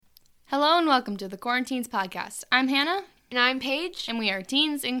Hello and welcome to the Quarantines Podcast. I'm Hannah. And I'm Paige. And we are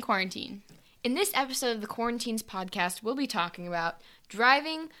teens in quarantine. In this episode of the Quarantines Podcast, we'll be talking about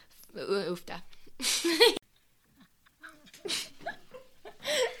driving... Uff-da.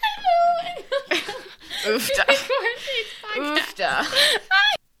 Uff-da. Uff-da.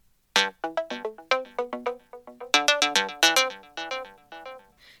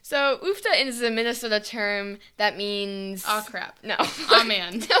 So, Uff-da is a Minnesota term that means... Aw, crap. No. Aw,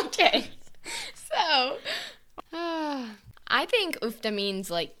 man. Okay. So, I think Uff-da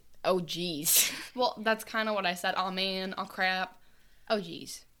means, like, oh, geez. Well, that's kind of what I said. Aw, man. Aw, crap. Oh,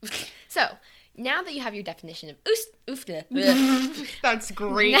 geez. So, now that you have your definition of Uff-da... That's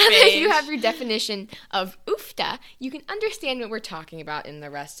great, Now that Paige. you have your definition of Uff-da, you can understand what we're talking about in the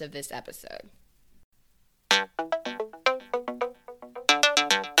rest of this episode.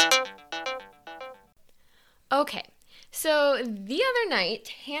 Okay, so the other night,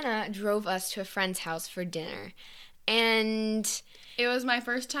 Hannah drove us to a friend's house for dinner, and... It was my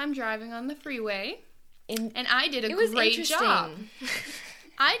first time driving on the freeway, and I did a it was great interesting. job.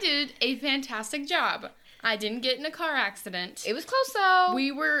 I did a fantastic job. I didn't get in a car accident. It was close, though.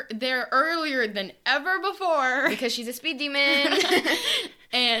 We were there earlier than ever before. Because she's a speed demon.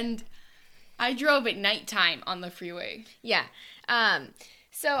 And I drove at nighttime on the freeway. Yeah.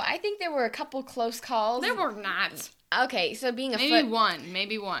 So I think there were a couple close calls. There were not. Okay, so being a Maybe foot...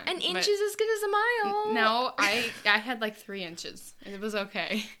 maybe one. An inch is as good as a mile. No, I had like 3 inches. It was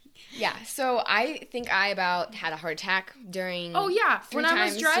okay. Yeah, so I think I about had a heart attack during... Oh, yeah. When I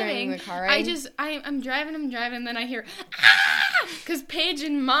was driving, the car ride. I'm driving, and then I hear, ah! Because Paige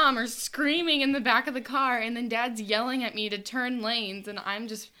and Mom are screaming in the back of the car, and then Dad's yelling at me to turn lanes, and I'm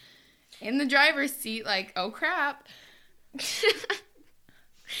just in the driver's seat like, oh, crap.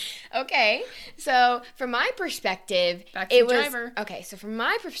 Okay, so from my perspective, Back to the driver. Okay, so from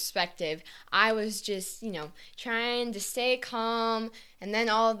my perspective, I was just, trying to stay calm, and then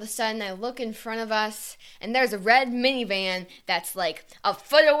all of a sudden I look in front of us, and there's a red minivan that's like a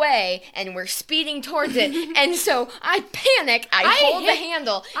foot away, and we're speeding towards it, and so I panic, I hold the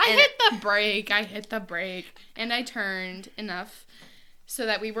handle. I hit the brake, and I turned enough so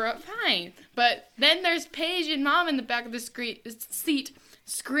that we were fine. But then there's Paige and Mom in the back of the seat,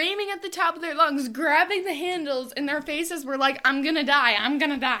 screaming at the top of their lungs, grabbing the handles, and their faces were like, I'm gonna die, I'm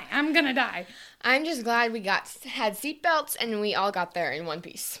gonna die, I'm gonna die. I'm just glad we had seatbelts and we all got there in one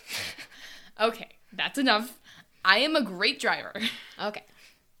piece. Okay, that's enough. I am a great driver. Okay.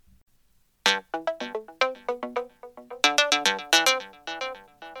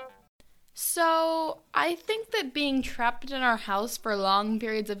 So, I think that being trapped in our house for long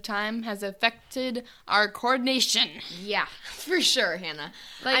periods of time has affected our coordination. Yeah, for sure, Hannah.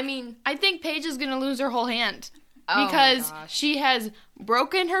 I think Paige is going to lose her whole hand. Oh because my gosh. She has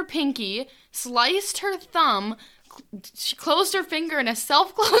broken her pinky, sliced her thumb, she closed her finger in a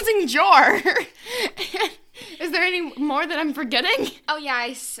self-closing jar. Is there any more that I'm forgetting? Oh, yeah,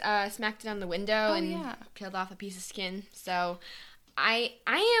 I smacked it on the window and yeah. peeled off a piece of skin. So, I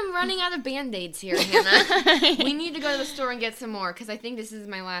am running out of Band-Aids here, Hannah. We need to go to the store and get some more, because I think this is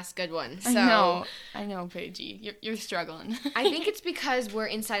my last good one. So I know, Paigey. You're struggling. I think it's because we're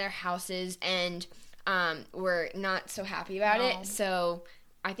inside our houses, and we're not so happy about it. So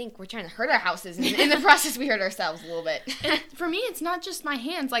I think we're trying to hurt our houses. And in the process, we hurt ourselves a little bit. For me, it's not just my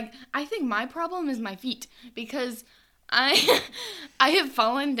hands. Like, I think my problem is my feet, because I have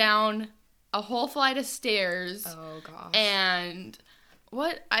fallen down a whole flight of stairs. Oh, gosh. And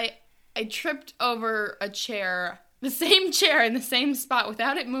I tripped over a chair, the same chair in the same spot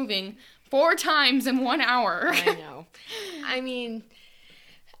without it moving 4 times in 1 hour. I know. I mean...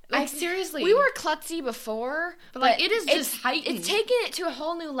 Like, seriously. We were klutzy before, but it is just heightened. It's taken it to a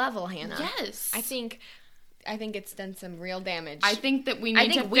whole new level, Hannah. Yes. I think it's done some real damage. I think that we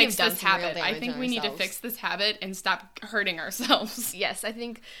need to fix this habit. I think we need to fix this habit and stop hurting ourselves. Yes, I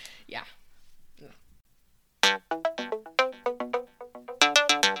think, yeah.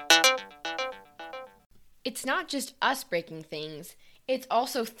 It's not just us breaking things, it's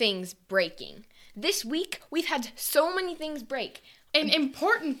also things breaking. This week, we've had so many things break. And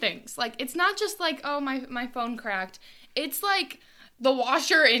important things. Like, it's not just like, oh, my phone cracked. It's like the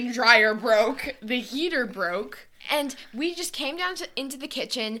washer and dryer broke. The heater broke. And we just came down into the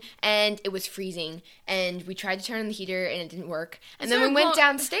kitchen, and it was freezing. And we tried to turn on the heater, and it didn't work. And then we went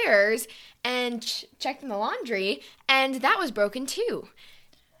downstairs and checked in the laundry, and that was broken too.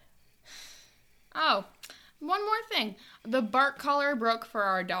 Oh, one more thing. The bark collar broke for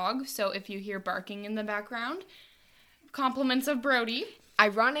our dog, so if you hear barking in the background... Compliments of Brody.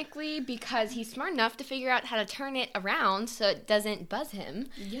 Ironically, because he's smart enough to figure out how to turn it around so it doesn't buzz him.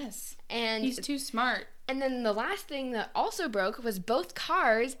 Yes. And he's too smart. And then the last thing that also broke was both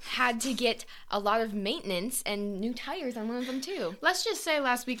cars had to get a lot of maintenance and new tires on one of them too. Let's just say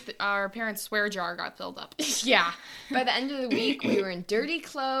last week our parents' swear jar got filled up. Yeah. By the end of the week, we were in dirty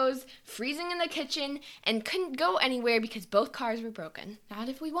clothes, freezing in the kitchen, and couldn't go anywhere because both cars were broken. Not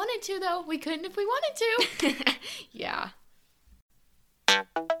if we wanted to, though. We couldn't if we wanted to. Yeah.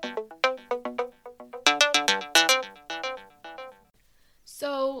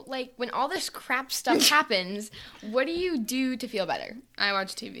 So, like, when all this crap stuff happens, what do you do to feel better? I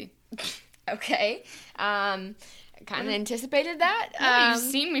watch TV. Okay. Kind of anticipated that. You've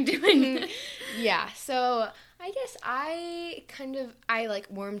seen me doing. Yeah, so I guess I like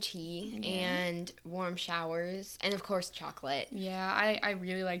warm tea and warm showers and, of course, chocolate. Yeah, I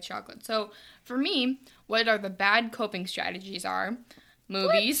really like chocolate. So, for me, what are the bad coping strategies are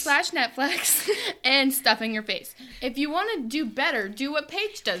movies / Netflix and stuffing your face. If you want to do better, do what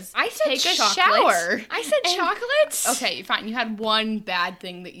Paige does. I said Take a chocolate. shower. I said chocolate. Okay, fine. You had one bad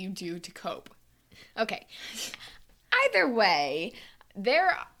thing that you do to cope. Okay. Either way,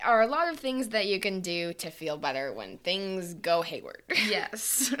 there are a lot of things that you can do to feel better when things go hayward.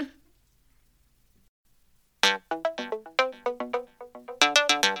 Yes.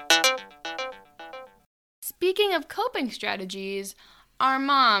 Speaking of coping strategies, our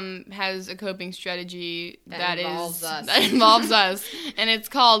mom has a coping strategy that involves us, and it's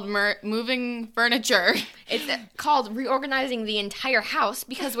called moving furniture. It's called reorganizing the entire house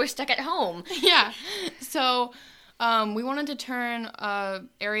because we're stuck at home. Yeah. So we wanted to turn an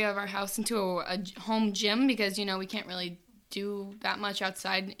area of our house into a home gym because, we can't really do that much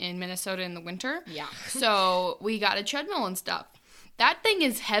outside in Minnesota in the winter. Yeah. So we got a treadmill and stuff. That thing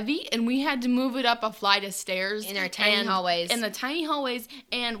is heavy, and we had to move it up a flight of stairs. In our tiny hallways. In the tiny hallways,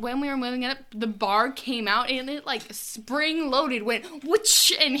 and when we were moving it up, the bar came out, and it, spring-loaded, went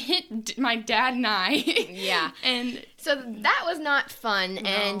whoosh, and hit my dad and I. Yeah. And so that was not fun, No.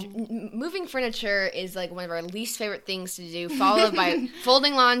 and moving furniture is, one of our least favorite things to do, followed by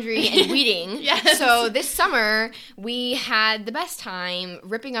folding laundry and weeding. Yes. So this summer, we had the best time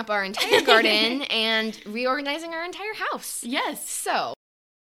ripping up our entire garden and reorganizing our entire house. Yes. So,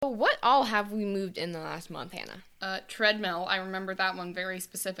 what all have we moved in the last month, Hannah? Treadmill. I remember that one very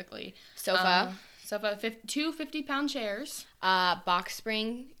specifically. Sofa. Two 50-pound chairs. Box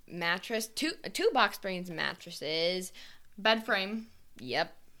spring mattress. Two box springs mattresses. Bed frame.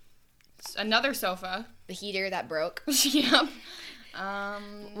 Yep. Another sofa. The heater that broke. Yep.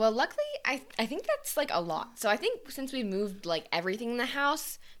 Well, luckily, I think that's, a lot. So I think since we moved, everything in the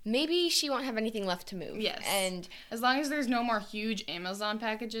house, maybe she won't have anything left to move. Yes. And as long as there's no more huge Amazon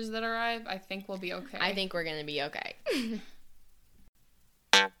packages that arrive, I think we'll be okay. I think we're going to be okay.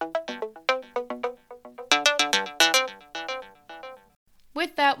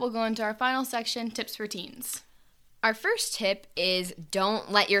 With that, we'll go into our final section, tips for teens. Our first tip is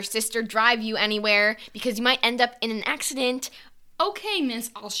don't let your sister drive you anywhere because you might end up in an accident. Okay,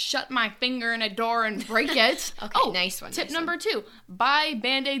 miss, I'll shut my finger in a door and break it. Okay, nice one. Tip number 2, buy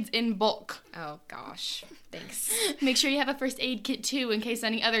Band-Aids in bulk. Oh, gosh. Thanks. Make sure you have a first aid kit, too, in case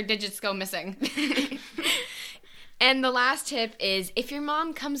any other digits go missing. And the last tip is if your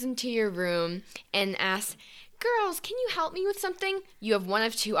mom comes into your room and asks, girls, can you help me with something? You have one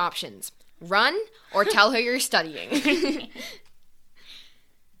of two options. Run or tell her you're studying.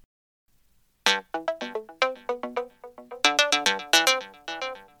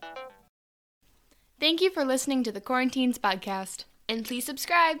 Thank you for listening to the Quarantines Podcast. And please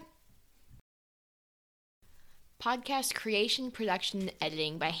subscribe. Podcast creation, production, and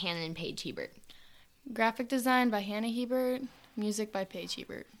editing by Hannah and Paige Hebert. Graphic design by Hannah Hebert. Music by Paige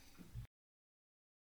Hebert.